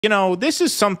You know, this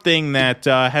is something that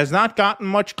has not gotten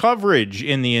much coverage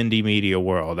in the indie media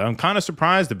world. I'm kind of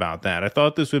surprised about that. I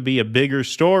thought this would be a bigger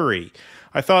story.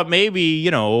 I thought maybe, you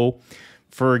know,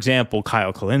 for example,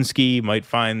 Kyle Kalinske might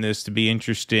find this to be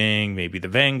interesting. Maybe the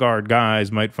Vanguard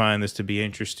guys might find this to be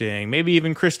interesting. Maybe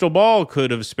even Crystal Ball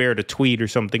could have spared a tweet or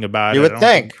something about it. You would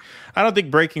think. I don't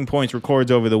think Breaking Points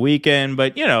records over the weekend,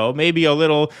 but, you know, maybe a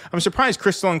little. I'm surprised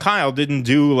Crystal and Kyle didn't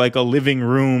do like a living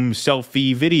room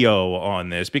selfie video on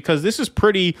this, because this is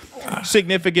pretty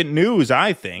significant news,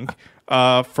 I think,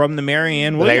 from the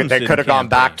Marianne Williamson They could have gone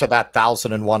back campaign. to that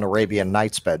 1001 Arabian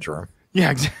Nights bedroom.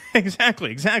 Yeah,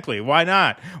 exactly. Why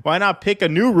not? Why not pick a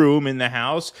new room in the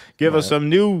house, give us some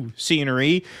new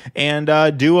scenery, and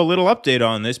do a little update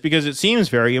on this, because it seems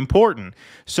very important.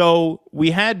 So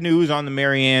we had news on the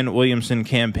Marianne Williamson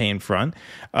campaign front.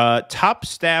 Top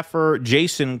staffer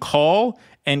Jason Call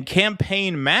and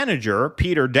campaign manager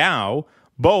Peter Daou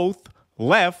both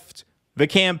left the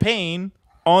campaign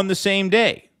on the same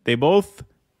day. They both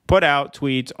put out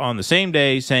tweets on the same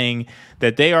day saying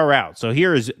that they are out. So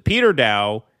here is Peter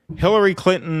Daou, Hillary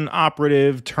Clinton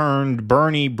operative turned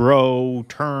Bernie bro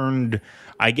turned,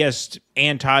 I guess,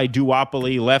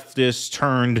 anti-duopoly leftist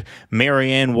turned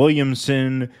Marianne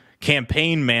Williamson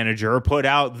campaign manager, put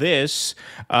out this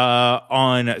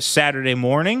on Saturday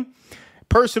morning.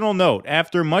 Personal note,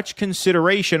 after much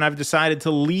consideration, I've decided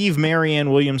to leave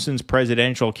Marianne Williamson's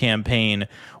presidential campaign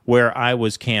where I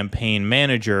was campaign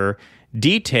manager.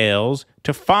 Details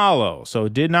to follow. So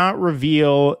did not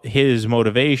reveal his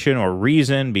motivation or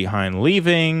reason behind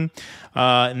leaving.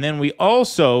 And then we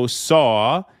also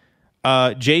saw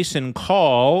Jason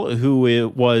Call, who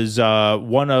was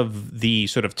one of the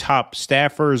sort of top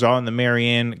staffers on the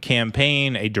Marianne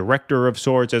campaign, a director of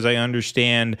sorts, as I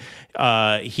understand.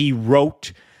 He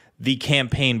wrote the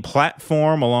campaign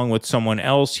platform along with someone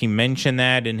else. He mentioned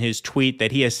that in his tweet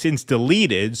that he has since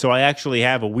deleted. So I actually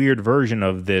have a weird version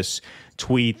of this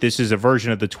tweet. This is a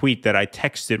version of the tweet that I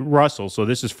texted Russell. So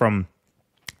this is from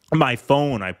my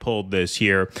phone. I pulled this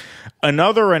here.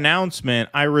 Another announcement.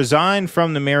 I resigned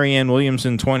from the Marianne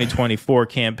Williamson 2024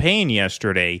 campaign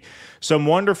yesterday. Some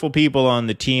wonderful people on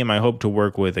the team I hope to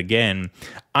work with again.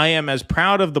 I am as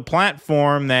proud of the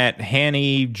platform that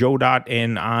Hanny, Joe Dot,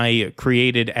 and I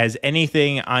created as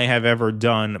anything I have ever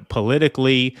done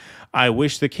politically. I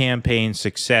wish the campaign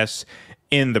success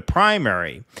in the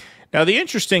primary. Now, the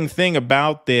interesting thing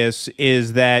about this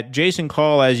is that Jason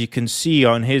Call, as you can see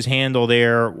on his handle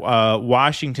there,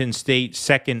 Washington State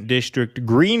 2nd District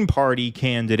Green Party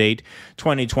candidate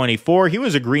 2024. He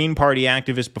was a Green Party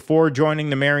activist before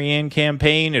joining the Marianne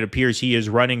campaign. It appears he is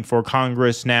running for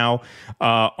Congress now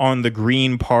on the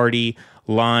Green Party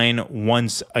line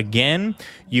once again.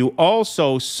 You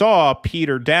also saw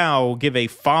Peter Daou give a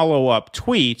follow-up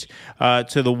tweet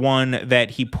to the one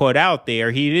that he put out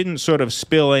there. He didn't sort of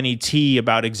spill any tea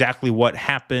about exactly what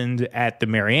happened at the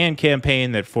Marianne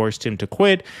campaign that forced him to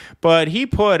quit, but he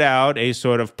put out a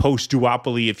sort of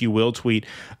post-duopoly, if you will, tweet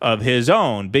of his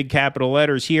own. Big capital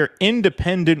letters here,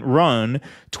 independent run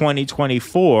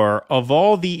 2024. Of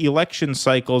all the election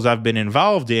cycles I've been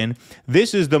involved in,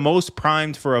 this is the most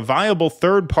primed for a viable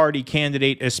third-party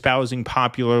candidate espousing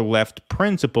popular left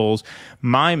principles.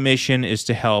 My mission is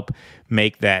to help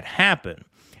make that happen.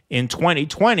 In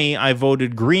 2020, I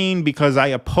voted Green because I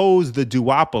oppose the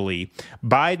duopoly.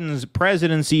 Biden's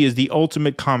presidency is the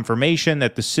ultimate confirmation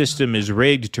that the system is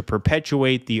rigged to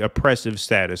perpetuate the oppressive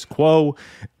status quo.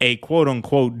 A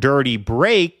quote-unquote dirty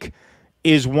break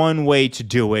is one way to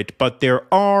do it, but there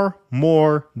are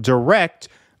more direct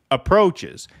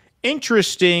approaches.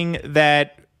 Interesting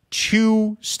that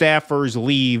two staffers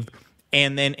leave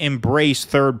and then embrace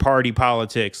third-party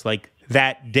politics like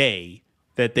that day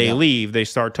that they leave. They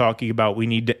start talking about we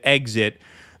need to exit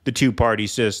the two-party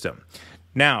system.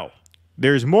 Now,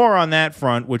 there's more on that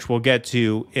front, which we'll get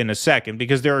to in a second,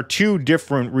 because there are two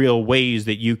different real ways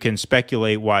that you can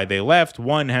speculate why they left.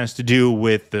 One has to do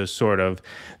with the sort of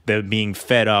the being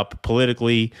fed up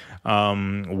politically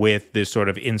with this sort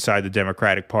of inside the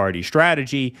Democratic Party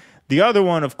strategy. The other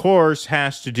one, of course,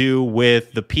 has to do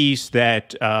with the piece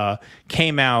that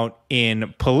came out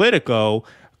in Politico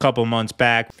a couple months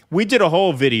back. We did a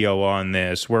whole video on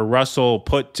this where Russell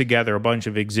put together a bunch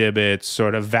of exhibits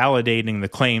sort of validating the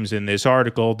claims in this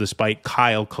article, despite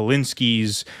Kyle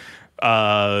Kalinski's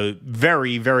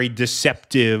very, very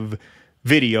deceptive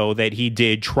video that he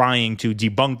did trying to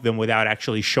debunk them without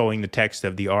actually showing the text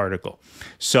of the article.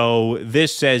 So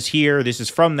this says here, this is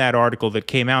from that article that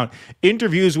came out,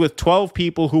 interviews with 12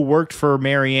 people who worked for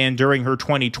Marianne during her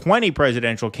 2020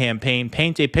 presidential campaign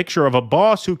paint a picture of a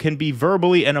boss who can be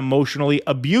verbally and emotionally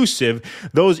abusive.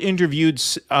 Those interviewed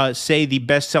say the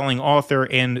best-selling author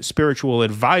and spiritual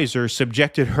advisor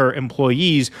subjected her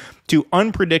employees to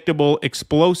unpredictable,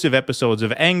 explosive episodes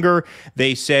of anger.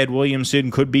 They said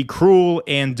Williamson could be cruel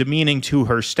and demeaning to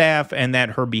her staff, and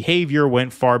that her behavior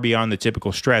went far beyond the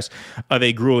typical stress of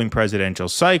a grueling presidential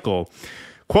cycle.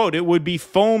 Quote, it would be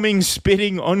foaming,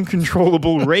 spitting,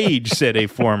 uncontrollable rage, said a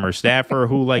former staffer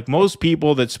who, like most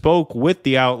people that spoke with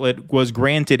the outlet, was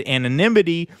granted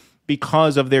anonymity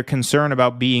because of their concern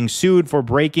about being sued for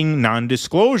breaking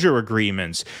non-disclosure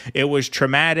agreements. It was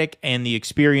traumatic, and the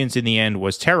experience in the end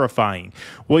was terrifying.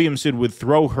 Williamson would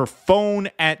throw her phone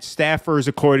at staffers,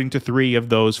 according to 3 of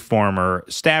those former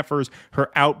staffers.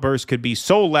 Her outbursts could be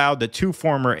so loud that 2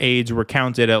 former aides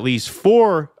recounted at least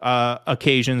 4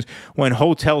 occasions when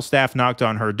hotel staff knocked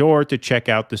on her door to check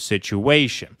out the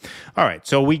situation. All right,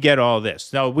 so we get all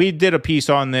this. Now, we did a piece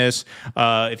on this.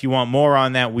 If you want more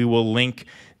on that, we will link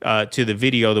to the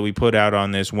video that we put out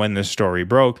on this when the story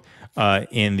broke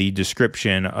in the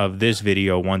description of this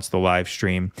video once the live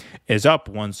stream is up,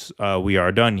 once we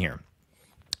are done here.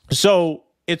 So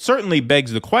it certainly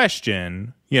begs the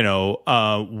question, you know,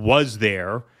 was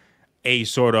there a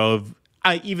sort of,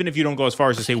 even if you don't go as far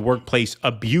as to say workplace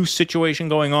abuse situation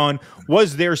going on,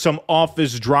 was there some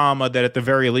office drama that at the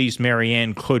very least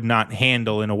Marianne could not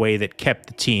handle in a way that kept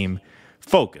the team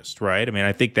focused, right? I mean,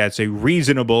 I think that's a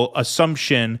reasonable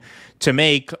assumption to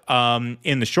make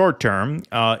in the short term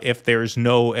if there's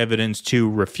no evidence to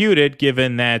refute it,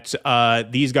 given that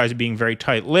these guys are being very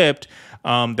tight-lipped.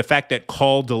 The fact that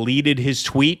Call deleted his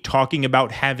tweet talking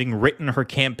about having written her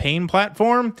campaign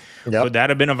platform, would that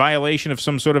have been a violation of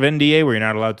some sort of NDA where you're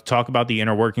not allowed to talk about the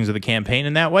inner workings of the campaign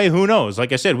in that way? Who knows?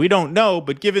 Like I said, we don't know,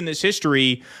 but given this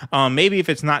history, maybe if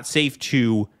it's not safe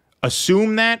to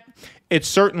assume that, it's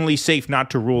certainly safe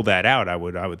not to rule that out, I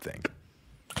would think.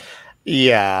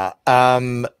 Yeah.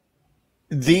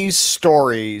 These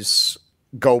stories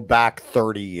go back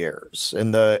 30 years.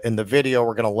 In the video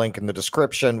we're going to link in the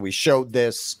description, we showed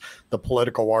this. The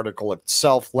Political article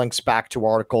itself links back to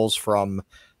articles from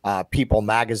People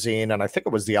magazine, and I think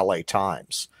it was the LA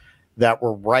Times, that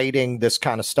were writing this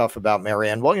kind of stuff about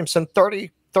Marianne Williamson 30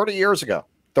 years ago.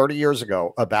 30 years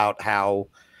ago, about how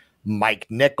Mike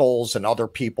Nichols and other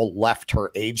people left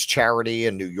her AIDS charity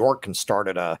in New York and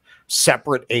started a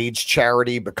separate AIDS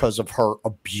charity because of her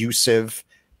abusive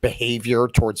behavior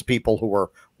towards people who were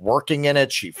working in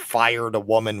it. She fired a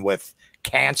woman with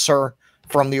cancer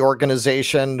from the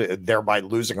organization, thereby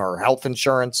losing her health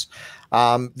insurance.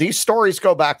 These stories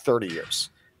go back 30 years,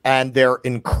 and they're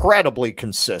incredibly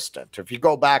consistent. If you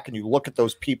go back and you look at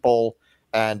those People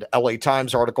and LA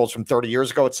Times articles from 30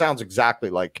 years ago, it sounds exactly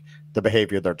like the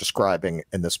behavior they're describing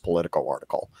in this Political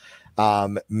article.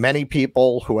 Many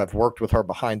people who have worked with her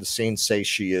behind the scenes say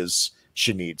she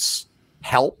needs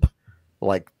help,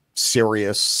 like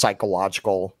serious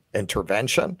psychological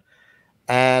intervention.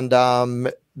 And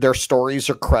their stories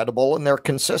are credible and they're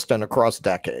consistent across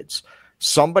decades.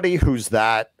 Somebody who's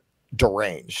that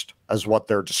deranged as what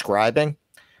they're describing,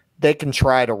 they can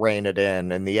try to rein it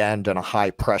in the end in a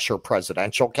high-pressure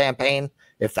presidential campaign.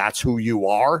 If that's who you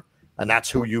are and that's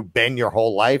who you've been your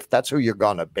whole life, that's who you're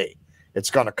going to be.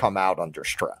 It's going to come out under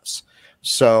stress.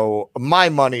 So my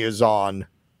money is on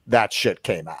that shit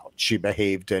came out. She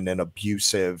behaved in an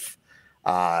abusive,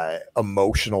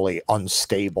 emotionally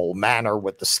unstable manner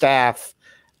with the staff.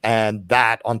 And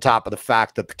that, on top of the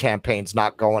fact that the campaign's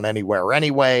not going anywhere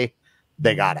anyway,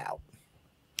 they got out.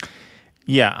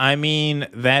 Yeah, I mean,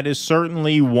 that is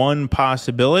certainly one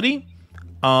possibility.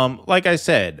 Like I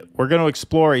said, we're going to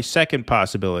explore a second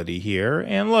possibility here.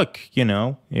 And look, you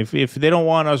know, if they don't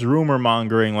want us rumor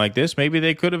mongering like this, maybe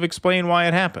they could have explained why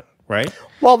it happened, right?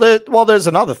 Well, there's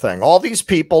another thing. All these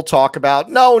people talk about,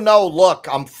 no, look,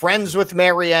 I'm friends with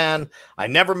Marianne. I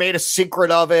never made a secret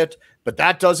of it, but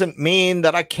that doesn't mean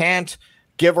that I can't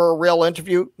give her a real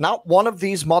interview. Not one of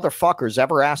these motherfuckers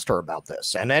ever asked her about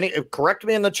this. And correct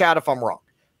me in the chat if I'm wrong,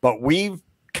 but we've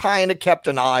kind of kept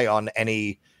an eye on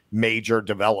any major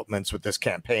developments with this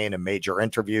campaign and major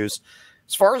interviews.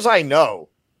 As far as I know,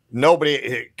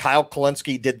 Kyle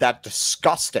Kulinski did that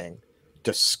disgusting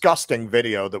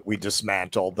video that we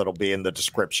dismantled that'll be in the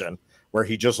description, where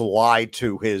he just lied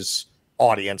to his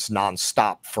audience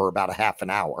nonstop for about a half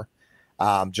an hour.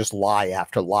 Just lie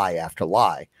after lie after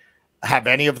lie. Have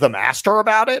any of them asked her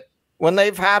about it when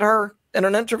they've had her in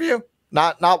an interview?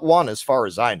 Not one, as far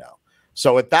as I know.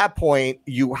 So at that point,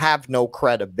 you have no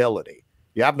credibility.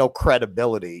 You have no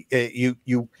credibility.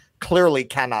 You clearly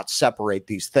cannot separate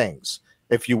these things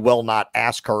if you will not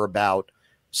ask her about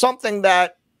something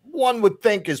that one would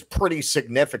think is pretty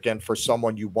significant for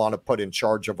someone you want to put in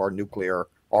charge of our nuclear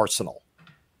arsenal.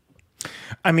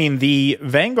 I mean, the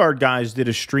Vanguard guys did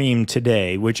a stream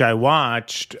today, which I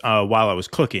watched while I was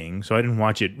cooking, so I didn't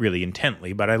watch it really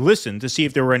intently, but I listened to see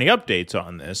if there were any updates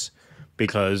on this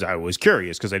because I was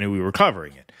curious because I knew we were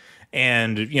covering it.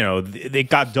 And, you know, it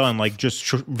got done like just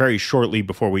very shortly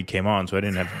before we came on, so I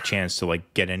didn't have a chance to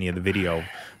like get any of the video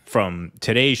from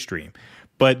today's stream.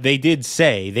 But they did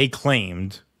say, they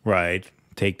claimed, right,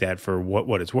 take that for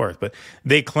what it's worth, but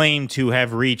they claimed to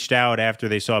have reached out after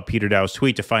they saw Peter Daou's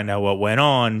tweet to find out what went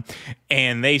on,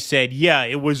 and they said, yeah,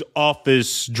 it was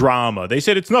office drama. They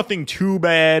said it's nothing too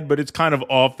bad, but it's kind of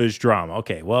office drama.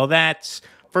 Okay, well, that's,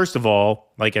 first of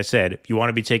all, like I said, if you want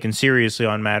to be taken seriously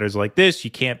on matters like this, you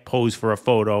can't pose for a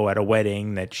photo at a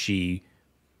wedding that she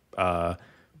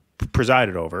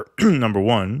presided over, number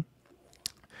one.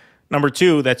 Number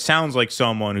two, that sounds like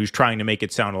someone who's trying to make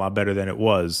it sound a lot better than it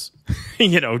was.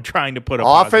 You know, trying to put a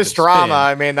office drama. Spin.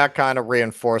 I mean, that kind of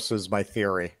reinforces my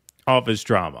theory. Office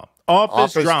drama.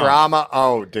 Office drama.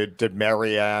 Oh, did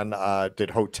Marianne,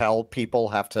 did hotel people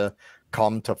have to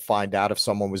come to find out if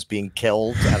someone was being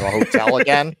killed at a hotel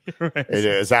again? Right.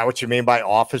 Is that what you mean by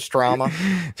office drama?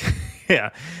 Yeah.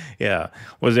 Yeah.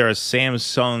 Was there a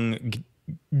Samsung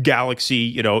Galaxy,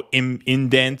 you know,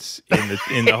 indents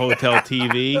in the hotel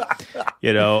TV,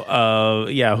 you know,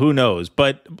 yeah, who knows?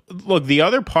 But look, the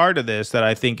other part of this that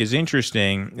I think is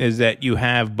interesting is that you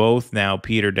have both now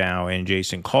Peter Daou and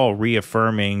Jason Cole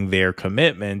reaffirming their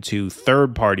commitment to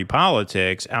third-party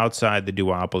politics outside the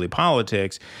duopoly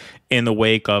politics in the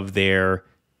wake of their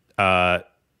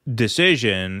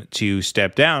decision to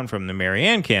step down from the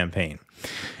Marianne campaign.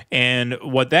 And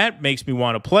what that makes me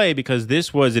want to play, because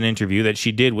this was an interview that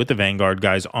she did with the Vanguard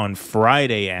guys on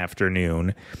Friday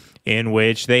afternoon, in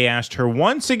which they asked her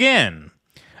once again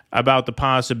about the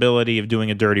possibility of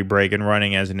doing a dirty break and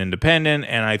running as an independent.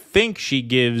 And I think she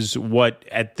gives what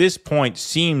at this point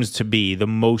seems to be the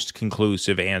most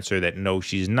conclusive answer that no,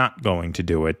 she's not going to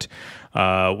do it,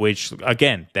 which,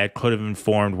 again, that could have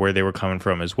informed where they were coming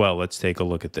from as well. Let's take a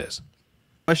look at this.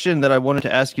 Question that I wanted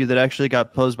to ask you that actually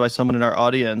got posed by someone in our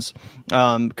audience.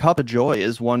 Cup of Joy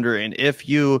is wondering if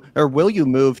you, or will you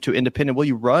move to independent? Will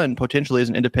you run potentially as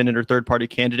an independent or third-party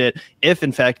candidate if,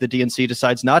 in fact, the DNC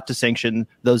decides not to sanction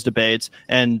those debates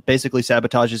and basically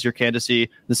sabotages your candidacy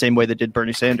the same way that did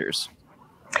Bernie Sanders?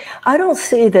 I don't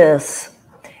see this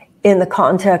in the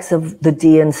context of the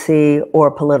DNC or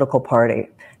a political party.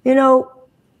 You know,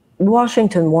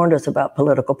 Washington warned us about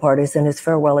political parties in his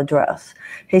farewell address.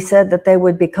 He said that they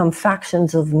would become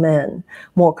factions of men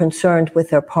more concerned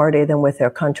with their party than with their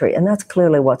country. And that's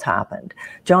clearly what's happened.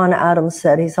 John Adams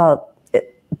said he saw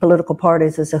political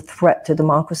parties as a threat to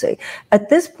democracy. At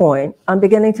this point, I'm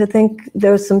beginning to think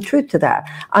there's some truth to that.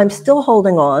 I'm still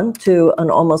holding on to an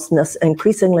almost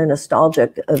increasingly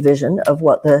nostalgic vision of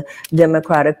what the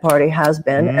Democratic Party has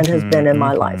been and has been in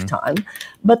my lifetime.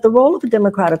 But the role of the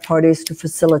Democratic Party is to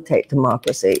facilitate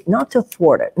democracy, not to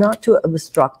thwart it, not to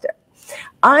obstruct it.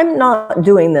 I'm not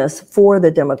doing this for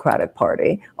the Democratic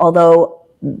Party, although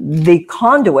the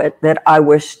conduit that I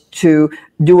wish to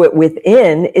do it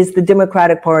within is the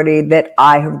Democratic Party that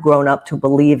I have grown up to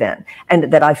believe in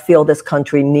and that I feel this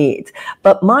country needs.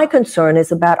 But my concern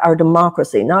is about our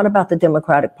democracy, not about the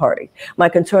Democratic Party. My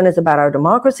concern is about our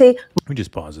democracy. Let me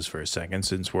just pause this for a second,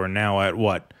 since we're now at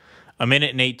what? A minute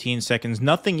and 18 seconds,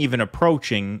 nothing even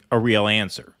approaching a real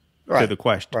answer to the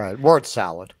question. Right, word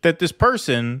salad. That this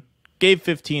person gave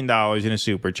 $15 in a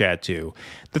super chat to.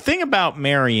 The thing about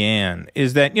Marianne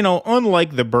is that, you know,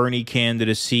 unlike the Bernie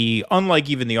candidacy, unlike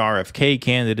even the RFK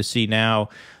candidacy now,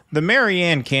 the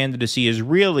Marianne candidacy is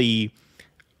really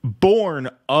born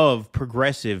of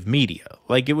progressive media.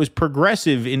 Like, it was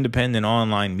progressive independent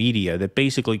online media that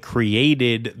basically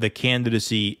created the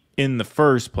candidacy in the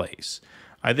first place.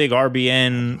 I think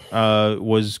RBN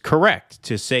was correct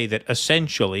to say that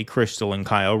essentially Crystal and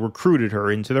Kyle recruited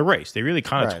her into the race. They really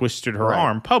kind of twisted her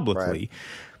arm publicly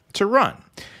to run.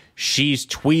 She's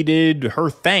tweeted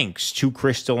her thanks to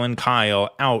Crystal and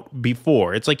Kyle out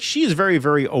before. It's like she is very,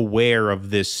 very aware of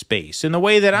this space in the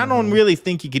way that I don't really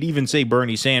think you could even say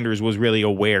Bernie Sanders was really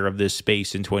aware of this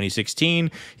space in 2016.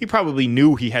 He probably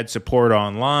knew he had support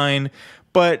online,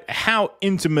 but how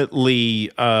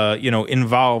intimately,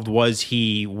 involved was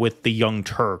he with the Young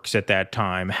Turks at that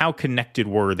time? How connected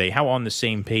were they? How on the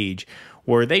same page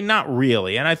were they? Not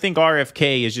really. And I think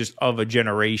RFK is just of a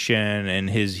generation, and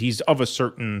he's of a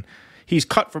certain, he's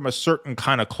cut from a certain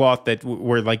kind of cloth that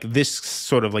where like this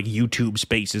sort of like YouTube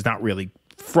space is not really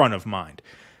front of mind.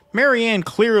 Marianne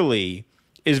clearly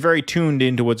is very tuned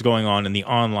into what's going on in the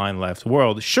online left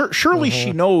world. Surely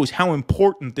she knows how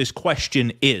important this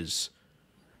question is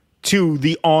to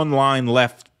the online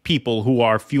left people who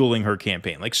are fueling her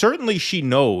campaign. Like, certainly she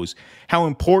knows how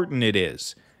important it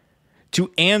is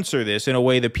to answer this in a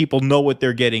way that people know what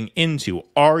they're getting into.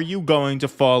 Are you going to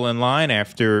fall in line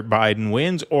after Biden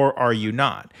wins, or are you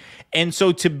not? And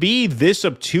so to be this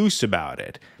obtuse about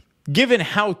it, given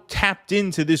how tapped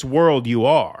into this world you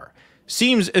are,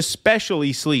 seems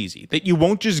especially sleazy, that you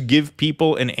won't just give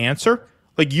people an answer.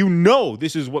 Like, you know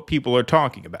this is what people are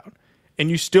talking about, and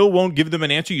you still won't give them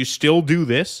an answer. You still do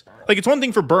this. Like, it's one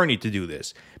thing for Bernie to do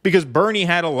this, because Bernie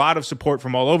had a lot of support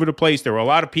from all over the place. There were a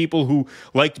lot of people who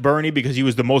liked Bernie because he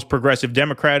was the most progressive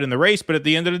Democrat in the race, but at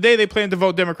the end of the day, they planned to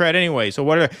vote Democrat anyway. So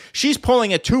whatever. She's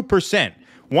pulling at 2%,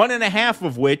 1.5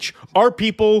 of which are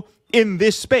people in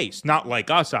this space. Not like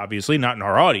us, obviously, not in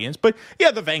our audience, but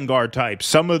yeah, the Vanguard types,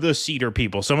 some of the Cedar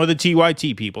people, some of the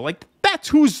TYT people. Like, that's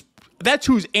who's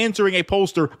answering a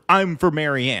pollster, I'm for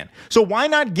Marianne. So why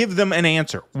not give them an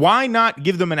answer? Why not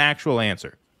give them an actual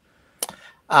answer?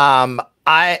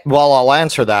 I'll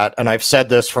answer that, and I've said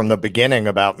this from the beginning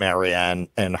about Marianne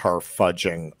and her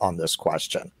fudging on this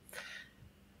question.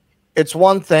 It's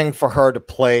one thing for her to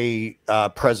play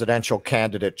presidential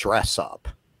candidate dress up.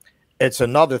 It's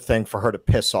another thing for her to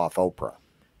piss off Oprah.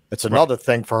 It's another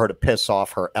thing for her to piss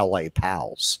off her LA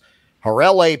pals. Her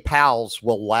LA pals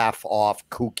will laugh off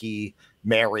kooky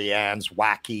Marianne's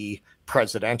wacky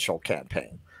presidential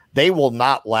campaign. They will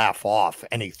not laugh off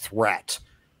any threat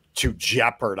to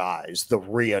jeopardize the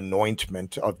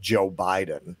reanointment of Joe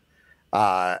Biden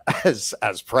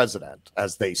as president,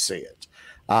 as they see it.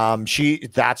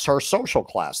 That's her social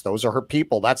class. Those are her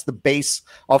people. That's the base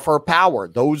of her power.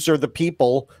 Those are the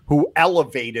people who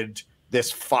elevated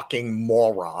this fucking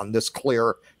moron, this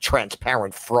clear,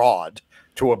 transparent fraud,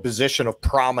 to a position of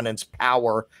prominence,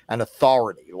 power, and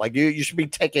authority. Like, you should be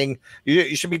taking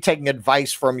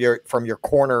advice from your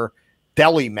corner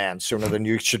deli man sooner than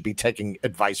you should be taking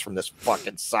advice from this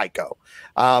fucking psycho.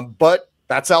 But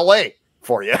that's LA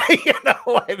for you. You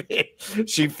know, I mean,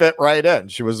 she fit right in.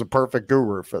 She was a perfect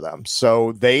guru for them.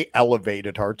 So they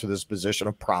elevated her to this position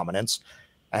of prominence.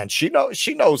 And she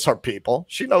knows her people.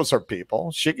 She knows her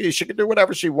people. She can do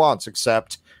whatever she wants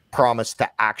except promise to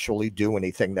actually do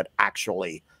anything that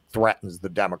actually threatens the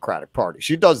Democratic Party.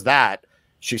 She does that,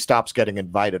 she stops getting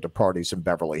invited to parties in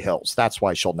Beverly Hills. That's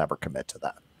why she'll never commit to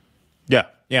that.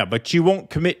 Yeah, but she won't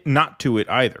commit not to it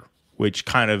either, which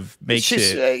kind of makes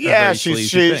she's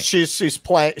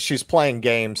playing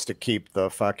games to keep the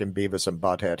fucking Beavis and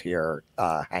Butthead here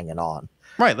hanging on.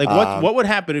 Right. Like, what would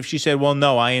happen if she said, well,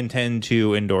 no, I intend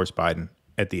to endorse Biden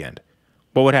at the end?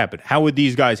 What would happen? How would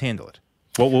these guys handle it?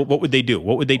 What would they do?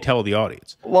 What would they tell the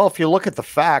audience? Well, if you look at the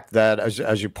fact that,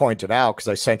 as you pointed out, because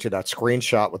I sent you that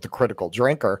screenshot with the critical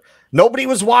drinker, nobody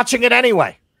was watching it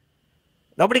anyway.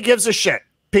 Nobody gives a shit.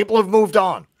 People have moved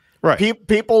on. Right.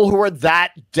 People who are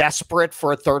that desperate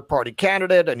for a third-party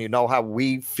candidate, and you know how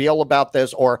we feel about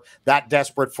this, or that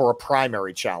desperate for a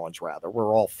primary challenge, rather.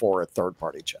 We're all for a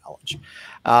third-party challenge.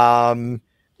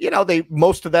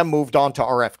 Most of them moved on to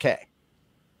RFK.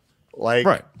 Like,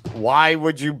 right. Why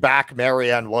would you back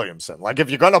Marianne Williamson? Like, if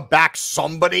you're going to back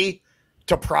somebody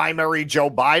to primary Joe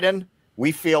Biden,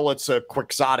 we feel it's a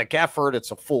quixotic effort.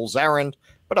 It's a fool's errand.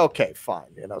 But okay,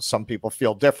 fine. You know, some people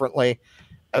feel differently.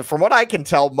 From what I can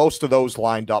tell, most of those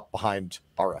lined up behind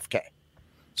RFK.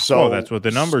 So that's what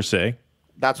the numbers say.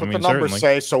 That's what the numbers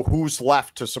say. So who's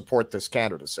left to support this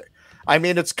candidacy? I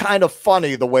mean, it's kind of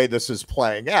funny the way this is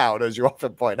playing out, as you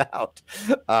often point out.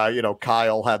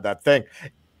 Kyle had that thing.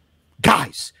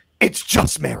 Guys, it's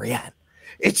just Marianne.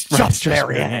 It's just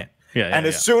Marianne.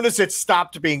 As soon as it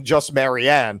stopped being just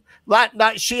Marianne,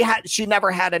 she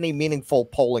never had any meaningful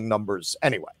polling numbers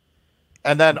anyway.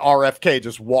 And then RFK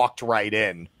just walked right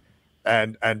in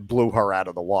and blew her out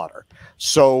of the water.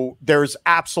 So there's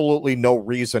absolutely no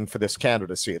reason for this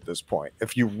candidacy at this point.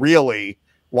 If you really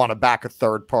want to back a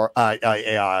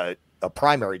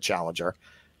primary challenger,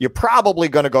 you're probably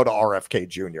going to go to RFK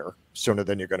Jr. sooner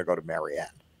than you're going to go to Marianne.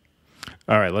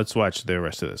 All right, let's watch the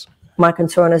rest of this. My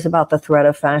concern is about the threat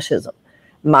of fascism.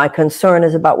 My concern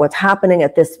is about what's happening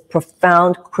at this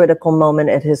profound, critical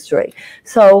moment in history.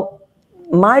 So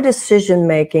my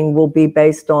decision-making will be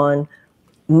based on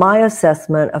my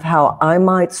assessment of how I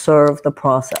might serve the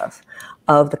process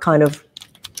of the kind of,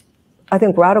 I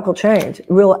think, radical change,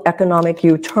 real economic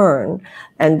U-turn.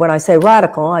 And when I say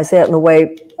radical, I say it in the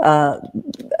way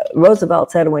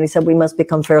Roosevelt said it when he said we must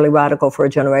become fairly radical for a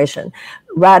generation,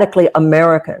 radically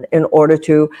American, in order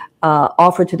to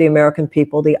offer to the American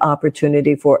people the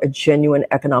opportunity for a genuine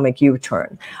economic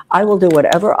U-turn. I will do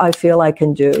whatever I feel I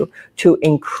can do to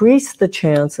increase the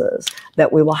chances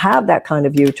that we will have that kind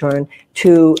of U-turn,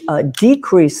 to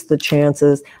decrease the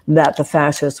chances that the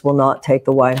fascists will not take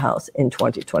the White House in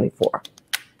 2024.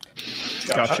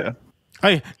 Gotcha.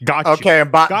 I got you. Okay,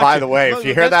 and by the way, if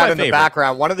you hear that in the favorite.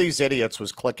 background, one of these idiots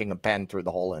was clicking a pen through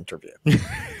the whole interview.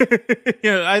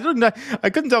 Yeah, I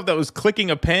couldn't tell if that was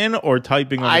clicking a pen or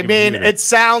typing on the I mean, computer. it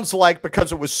sounds like,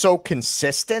 because it was so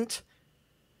consistent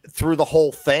through the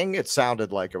whole thing, it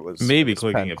sounded like it was maybe it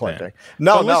was clicking a clicking. pen.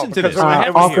 No, But no, listen to because this.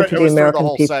 it was Offer to the through American the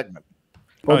whole people segment.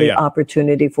 for the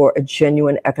opportunity for a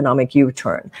genuine economic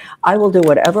U-turn. I will do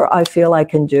whatever I feel I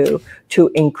can do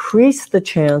to increase the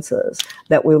chances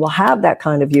that we will have that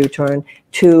kind of U-turn,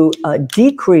 to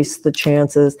decrease the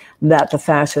chances that the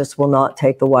fascists will not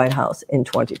take the White House in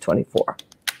 2024.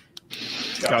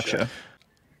 Gotcha.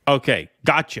 Okay,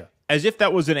 gotcha. As if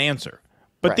that was an answer.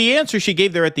 But Right. the answer she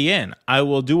gave there at the end, I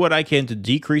will do what I can to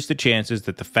decrease the chances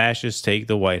that the fascists take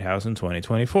the White House in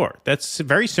 2024. That's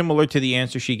very similar to the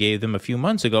answer she gave them a few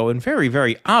months ago, and very,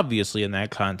 very obviously in that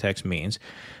context means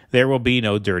there will be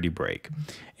no dirty break.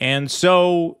 And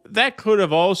so that could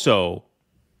have also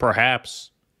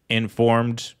perhaps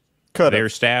informed their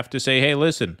staff to say, hey,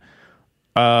 listen,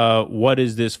 what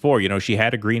is this for? You know, she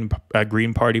had a Green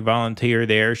Party volunteer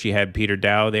there. She had Peter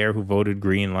Daou there, who voted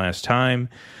Green last time.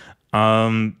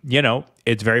 You know,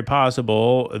 it's very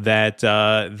possible that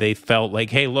they felt like,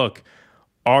 hey, look,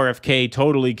 RFK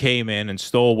totally came in and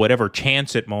stole whatever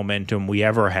chance at momentum we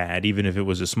ever had, even if it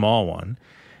was a small one.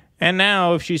 And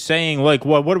now if she's saying, like,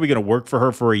 what are we going to work for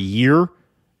her for a year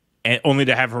and only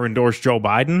to have her endorse Joe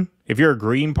Biden? If you're a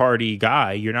Green Party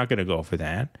guy, you're not going to go for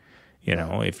that. You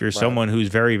know, if you're someone who's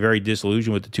very, very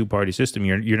disillusioned with the two-party system,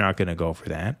 you're not going to go for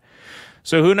that.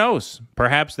 So who knows?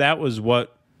 Perhaps that was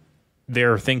what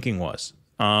their thinking was.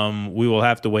 We will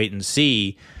have to wait and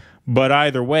see. But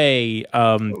either way,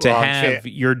 to have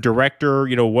your director,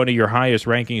 you know, one of your highest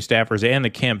ranking staffers and the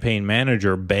campaign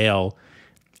manager bail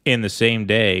in the same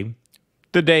day,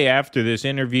 the day after this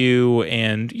interview,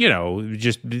 and, you know,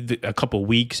 just a couple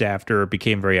weeks after it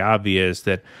became very obvious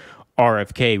that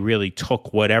RFK really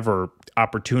took whatever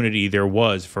opportunity there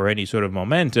was for any sort of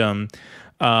momentum,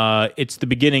 it's the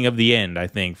beginning of the end, I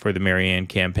think, for the Marianne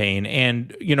campaign.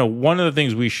 And, you know, one of the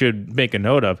things we should make a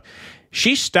note of,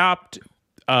 she stopped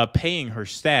paying her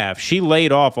staff. She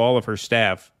laid off all of her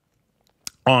staff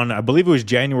on, I believe it was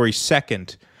January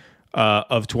 2nd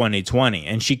of 2020.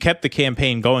 And she kept the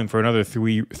campaign going for another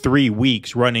three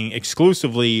weeks, running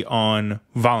exclusively on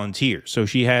volunteers. So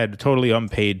she had totally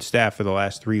unpaid staff for the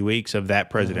last 3 weeks of that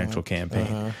presidential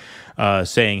campaign.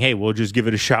 Saying, hey, we'll just give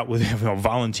it a shot with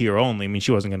volunteer only. I mean,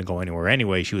 she wasn't going to go anywhere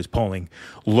anyway. She was polling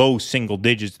low single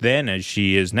digits then, as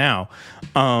she is now.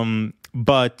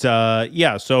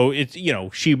 Yeah, so it's, you know,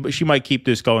 she might keep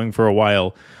this going for a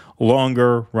while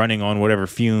longer, running on whatever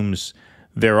fumes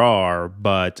there are.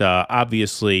 But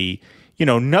obviously, you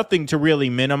know, nothing to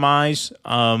really minimize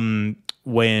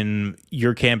when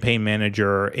your campaign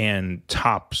manager and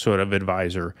top sort of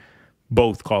advisor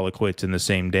both call it quits in the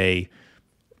same day.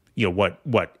 You know,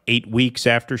 what 8 weeks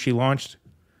after she launched?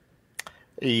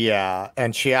 Yeah,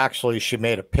 and she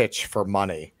made a pitch for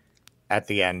money at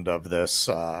the end of this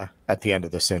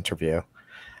interview.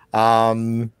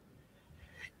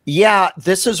 Yeah,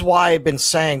 this is why I've been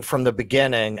saying from the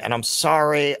beginning, and I'm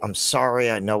sorry.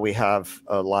 I know we have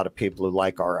a lot of people who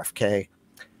like RFK.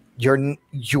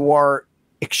 You are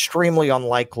extremely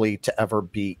unlikely to ever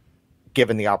be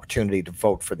given the opportunity to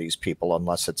vote for these people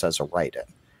unless it's as a write-in.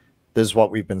 This is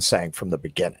what we've been saying from the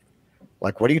beginning.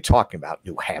 Like, what are you talking about?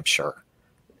 New Hampshire,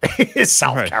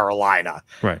 South Carolina.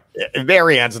 Right.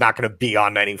 Marianne's not going to be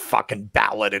on any fucking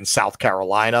ballot in South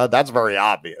Carolina. That's very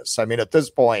obvious. I mean, at this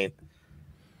point,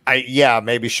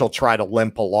 maybe she'll try to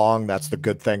limp along. That's the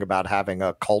good thing about having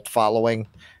a cult following.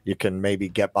 You can maybe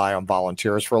get by on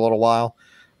volunteers for a little while.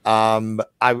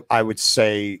 I would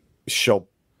say she'll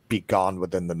be gone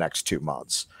within the next 2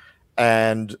 months.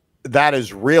 And that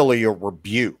is really a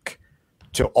rebuke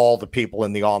to all the people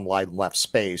in the online left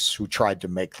space who tried to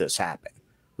make this happen,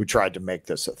 who tried to make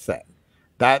this a thing.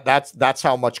 That's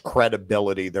how much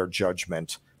credibility their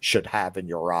judgment should have in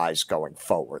your eyes going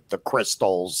forward. The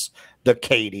Crystals, the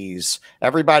Katies,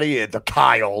 everybody, the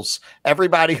Kyles,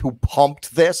 everybody who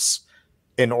pumped this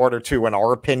in order to, in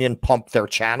our opinion, pump their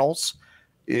channels,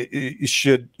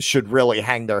 should really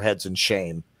hang their heads in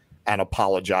shame and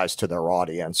apologize to their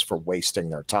audience for wasting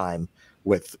their time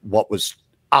with what was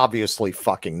obviously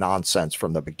fucking nonsense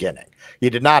from the beginning. You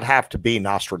did not have to be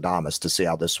Nostradamus to see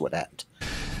how this would end.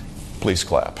 Please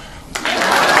clap.